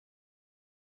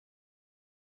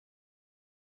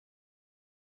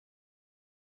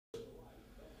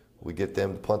We get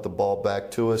them to punt the ball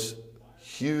back to us.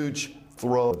 Huge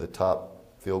throw, the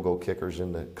top field goal kickers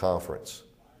in the conference.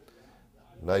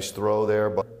 Nice throw there,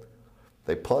 but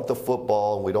they punt the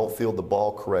football and we don't field the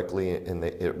ball correctly, and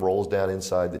it rolls down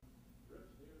inside.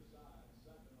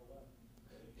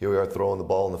 Here we are throwing the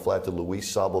ball in the flat to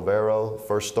Luis Salvavero.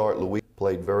 First start, Luis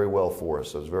played very well for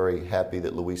us. I was very happy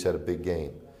that Luis had a big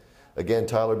game. Again,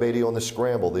 Tyler Beatty on the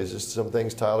scramble. These are some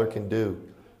things Tyler can do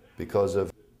because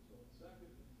of.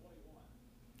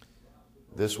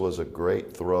 This was a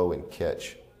great throw and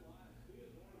catch.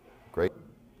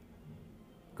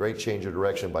 Great change of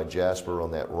direction by Jasper on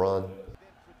that run.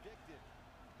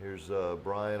 Here's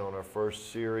Brian on our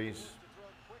first series.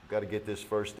 We've got to get this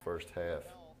first half.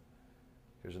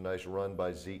 Here's a nice run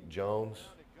by Zeke Jones.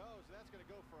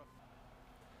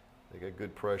 They got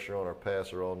good pressure on our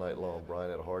passer all night long.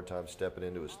 Brian had a hard time stepping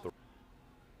into his throw.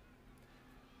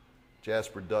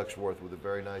 Jasper Ducksworth with a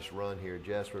very nice run here.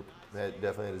 Jasper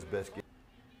definitely had his best game.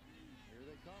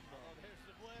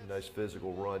 Nice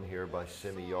physical run here by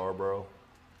Simi Yarborough.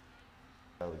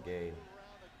 Out of the game.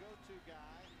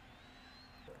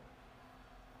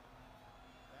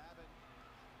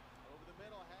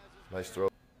 Nice throw.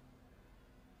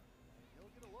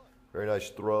 Very nice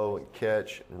throw and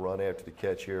catch and run after the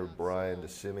catch here, Brian to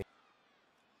Simi.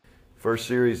 First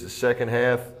series, the second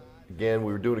half. Again,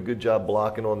 we were doing a good job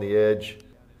blocking on the edge.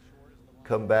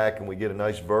 Come back and we get a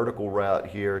nice vertical route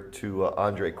here to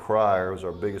Andre Cryer. It was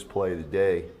our biggest play of the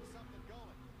day.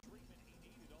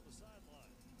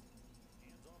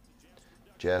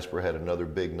 Jasper had another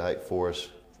big night for us.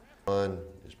 Run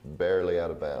is barely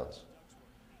out of bounds.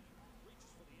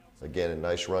 Again, a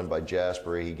nice run by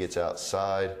Jasper. He gets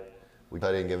outside. We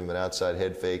didn't give him an outside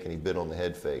head fake, and he bit on the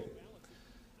head fake.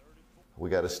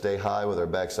 We got to stay high with our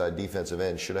backside defensive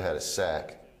end. Should have had a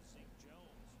sack.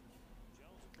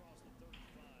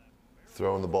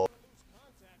 Throwing the ball.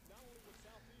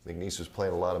 McNeese was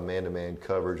playing a lot of man-to-man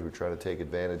coverage. We're trying to take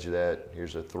advantage of that.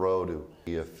 Here's a throw to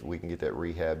see if we can get that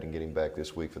rehabbed and get him back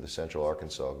this week for the Central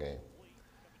Arkansas game.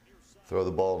 Throw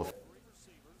the ball to,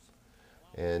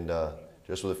 and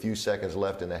just with a few seconds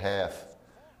left in the half,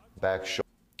 back short.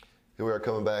 Here we are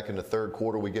coming back in the third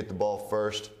quarter. We get the ball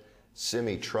first.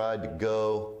 Simi tried to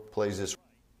go, plays this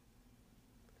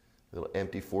little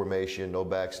empty formation, no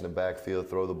backs in the backfield.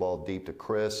 Throw the ball deep to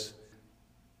Chris.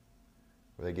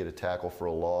 They get a tackle for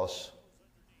a loss.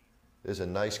 There's a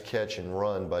nice catch and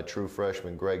run by true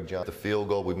freshman Greg Johnson. The field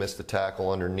goal, we missed the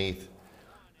tackle underneath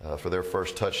for their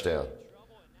first touchdown.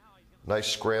 Nice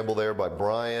scramble there by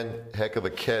Brian. Heck of a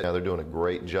catch. Now they're doing a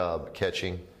great job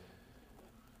catching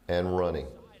and running.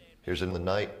 Here's in the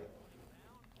night.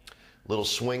 Little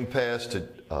swing pass to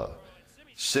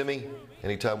Simi.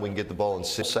 Anytime we can get the ball in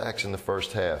sacks in the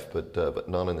first half, but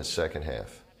none in the second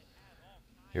half.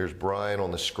 Here's Brian on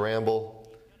the scramble.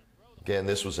 Again,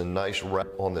 this was a nice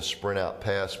route on the sprint out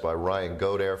pass by Ryan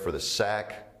Godair for the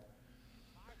sack.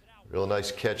 Real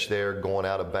nice catch there, going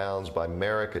out of bounds by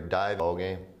Merrick, a dive ball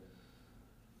game.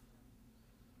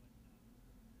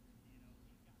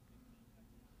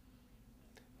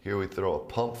 Here we throw a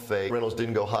pump fake. Reynolds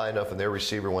didn't go high enough and their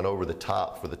receiver went over the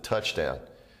top for the touchdown.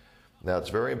 Now it's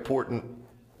very important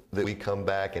that we come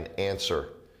back and answer.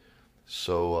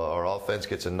 So our offense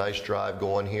gets a nice drive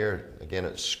going here. Again,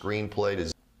 a screen play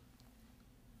to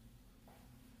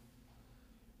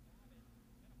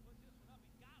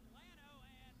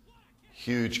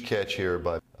huge catch here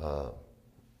by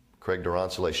Craig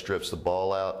Durantale. Strips the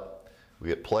ball out. We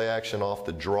get play action off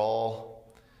the draw.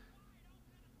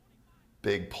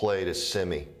 Big play to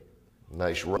Simi.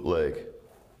 Nice right leg.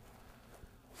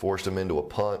 Forced him into a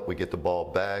punt. We get the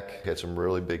ball back. Had some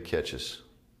really big catches.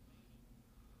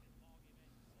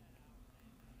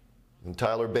 And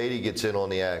Tyler Beatty gets in on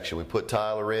the action. We put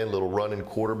Tyler in, little running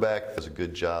quarterback. Does a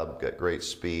good job, got great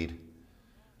speed.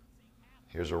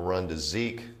 Here's a run to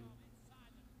Zeke.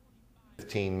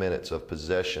 15 minutes of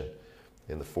possession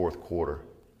in the fourth quarter.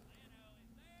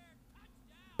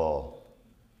 Ball.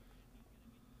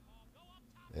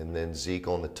 And then Zeke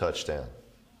on the touchdown.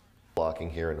 Blocking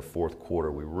here in the fourth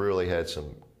quarter. We really had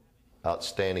some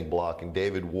outstanding blocking.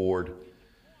 David Ward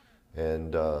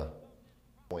and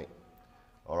point.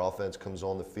 Our offense comes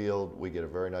on the field. We get a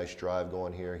very nice drive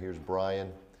going here. Here's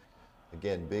Brian.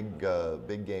 Again, big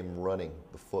game running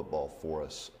the football for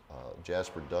us.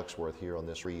 Jasper Ducksworth here on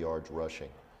this 3 yards rushing.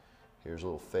 Here's a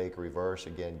little fake reverse.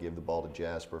 Again, give the ball to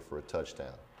Jasper for a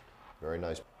touchdown. Very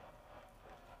nice.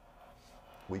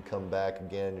 We come back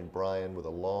again, and Brian with a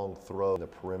long throw in the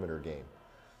perimeter game.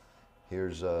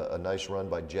 Here's a nice run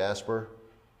by Jasper.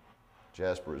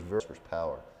 Jasper's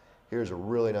power. Here's a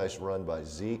really nice run by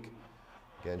Zeke.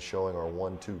 Again, showing our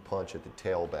 1-2 punch at the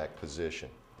tailback position.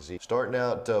 Starting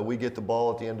out, we get the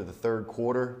ball at the end of the third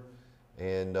quarter,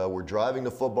 and we're driving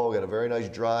the football. We got a very nice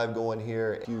drive going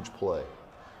here. Huge play.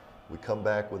 We come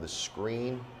back with a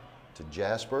screen to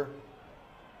Jasper.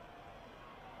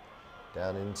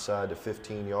 Down inside the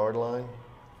 15-yard line.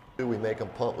 We make them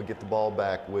punt. We get the ball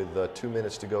back with 2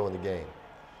 minutes to go in the game.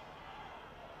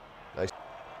 Nice.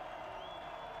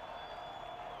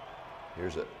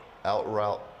 Here's an out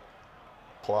route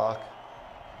clock.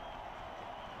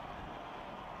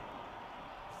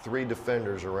 3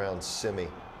 defenders around Simi.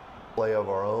 Play of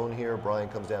our own here. Brian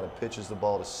comes down and pitches the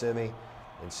ball to Simi,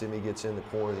 and Simi gets in the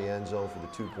corner of the end zone for the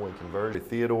 2-point conversion.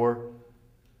 Theodore,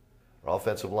 our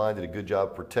offensive line did a good job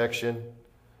of protection.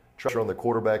 Pressure on the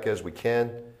quarterback as we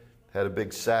can. Had a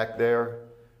big sack there.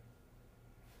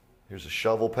 Here's a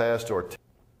shovel pass to our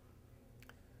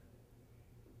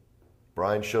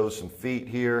Brian shows some feet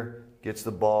here, gets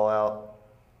the ball out,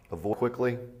 avoid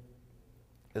quickly.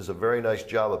 Does a very nice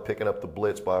job of picking up the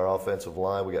blitz by our offensive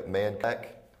line. We got man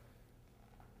back.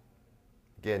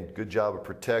 Again, good job of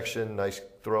protection, nice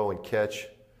throw and catch.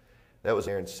 That was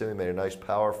Aaron Simi, made a nice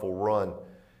powerful run.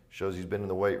 Shows he's been in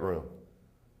the weight room.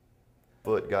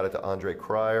 Foot got it to Andre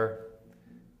Cryer.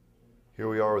 Here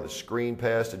we are with a screen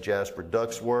pass to Jasper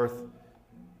Ducksworth.